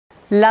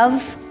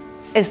Love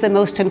is the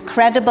most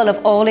incredible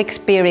of all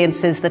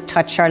experiences that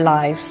touch our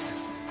lives.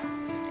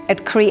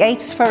 It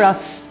creates for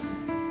us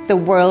the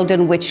world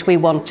in which we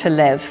want to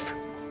live.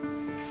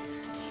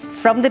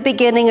 From the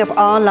beginning of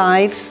our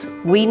lives,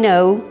 we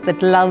know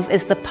that love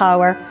is the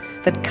power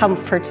that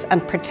comforts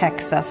and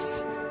protects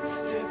us.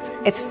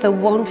 It's the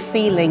one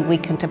feeling we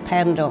can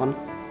depend on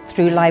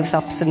through life's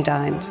ups and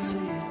downs.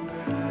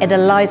 It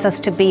allows us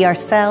to be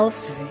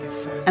ourselves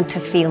and to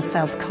feel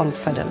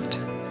self-confident.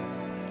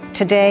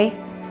 Today,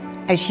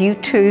 as you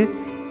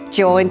two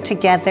join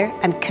together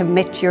and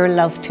commit your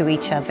love to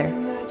each other,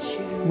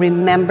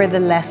 remember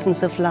the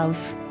lessons of love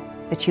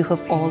that you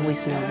have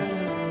always known.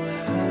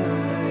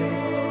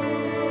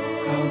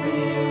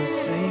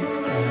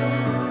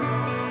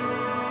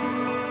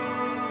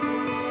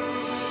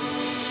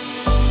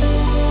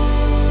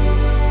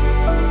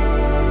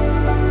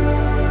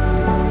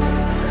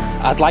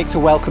 I'd like to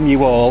welcome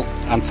you all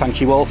and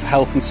thank you all for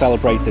helping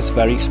celebrate this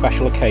very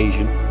special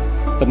occasion,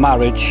 the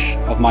marriage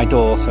of my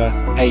daughter,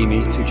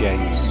 Amy, to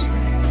James.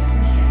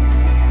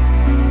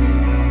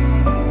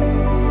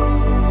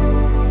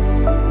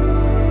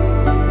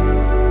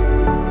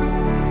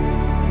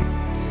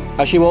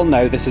 As you all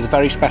know, this is a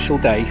very special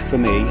day for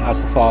me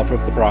as the father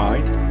of the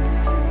bride.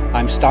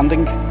 I'm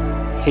standing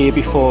here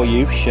before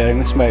you sharing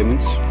this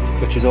moment,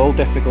 which is all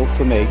difficult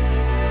for me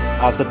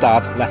as the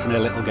dad letting a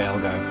little girl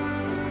go.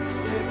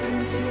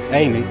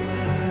 Amy,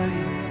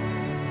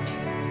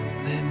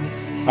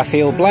 I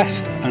feel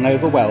blessed and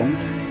overwhelmed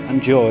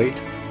and joyed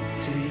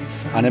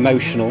and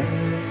emotional.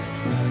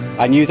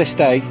 I knew this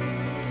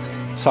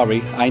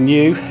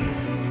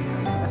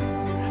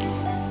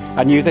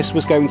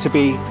was going to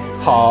be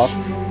hard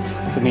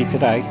for me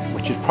today,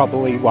 which is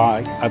probably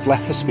why I've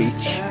left the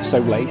speech so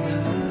late.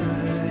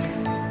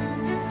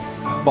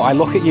 But I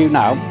look at you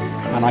now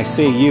and I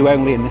see you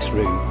only in this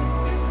room.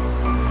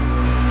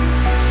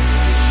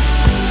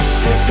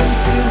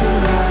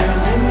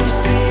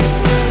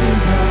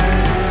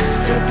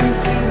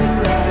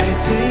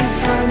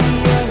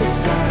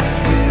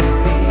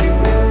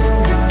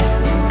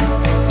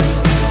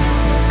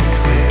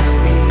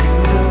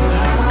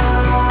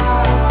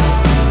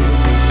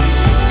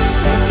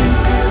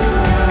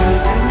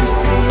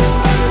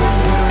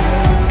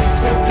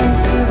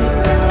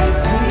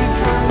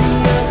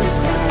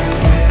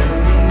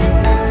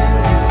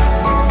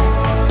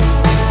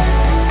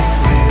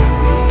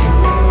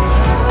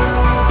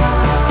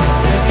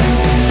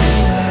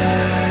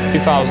 In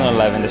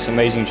 2011, this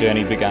amazing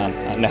journey began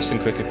at Neston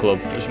Cricket Club,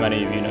 which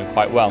many of you know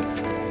quite well.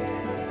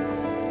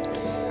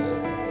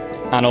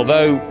 And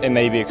although it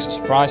may be a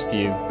surprise to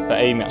you,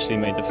 that Amy actually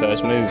made the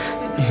first move.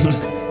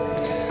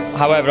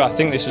 However, I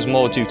think this was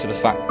more due to the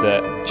fact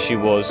that she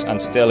was,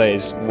 and still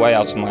is, way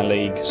out of my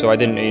league, so I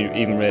didn't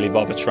even really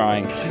bother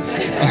trying.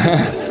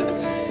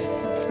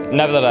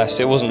 Nevertheless,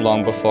 it wasn't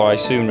long before I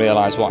soon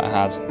realised what I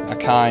had: a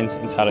kind,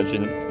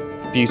 intelligent,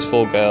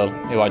 beautiful girl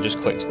who I just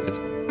clicked with.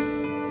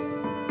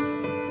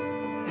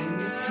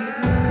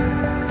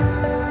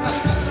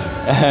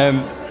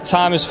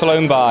 Time has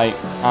flown by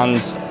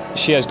and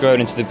she has grown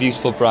into the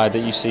beautiful bride that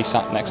you see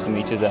sat next to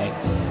me today,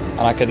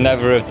 and I could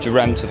never have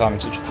dreamt of having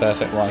such a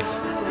perfect wife.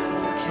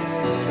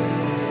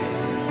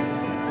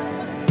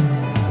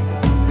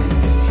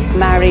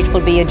 Marriage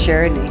will be a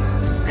journey,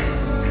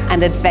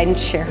 an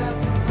adventure,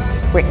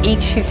 where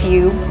each of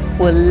you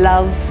will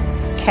love,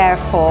 care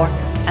for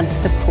and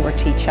support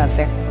each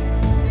other.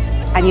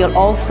 And you'll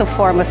also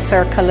form a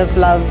circle of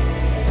love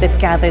that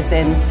gathers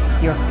in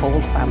your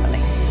whole family.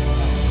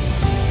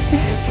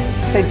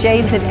 So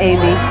James and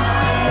Amy,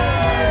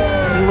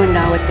 you are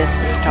now at this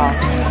start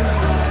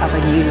of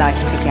a new life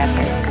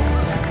together.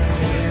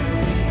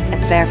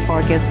 It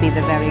therefore gives me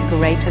the very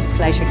greatest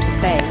pleasure to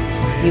say,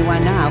 you are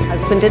now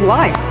husband and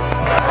wife.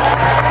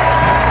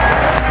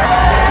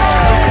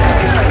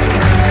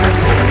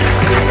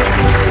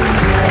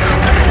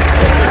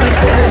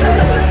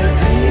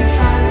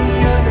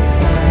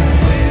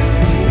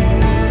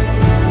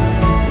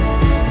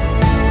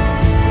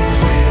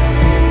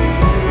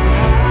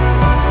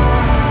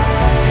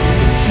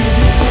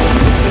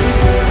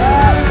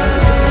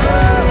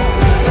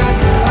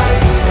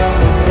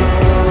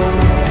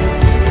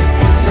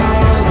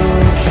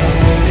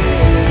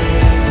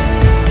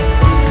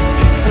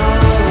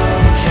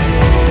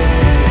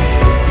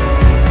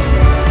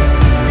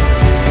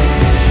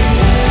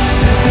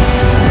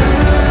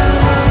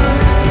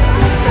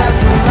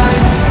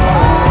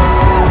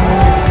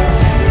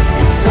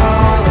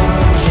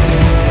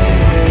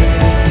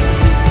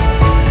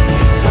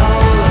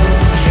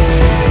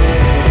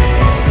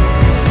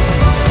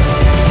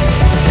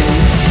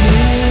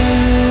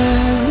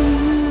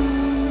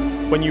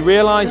 When you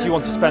realise you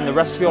want to spend the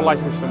rest of your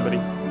life with somebody,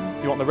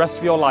 you want the rest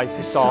of your life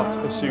to start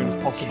as soon as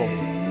possible.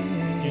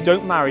 You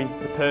don't marry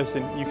the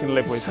person you can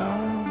live with.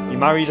 You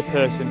marry the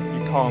person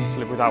you can't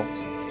live without,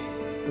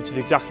 which is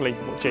exactly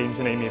what James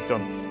and Amy have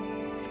done.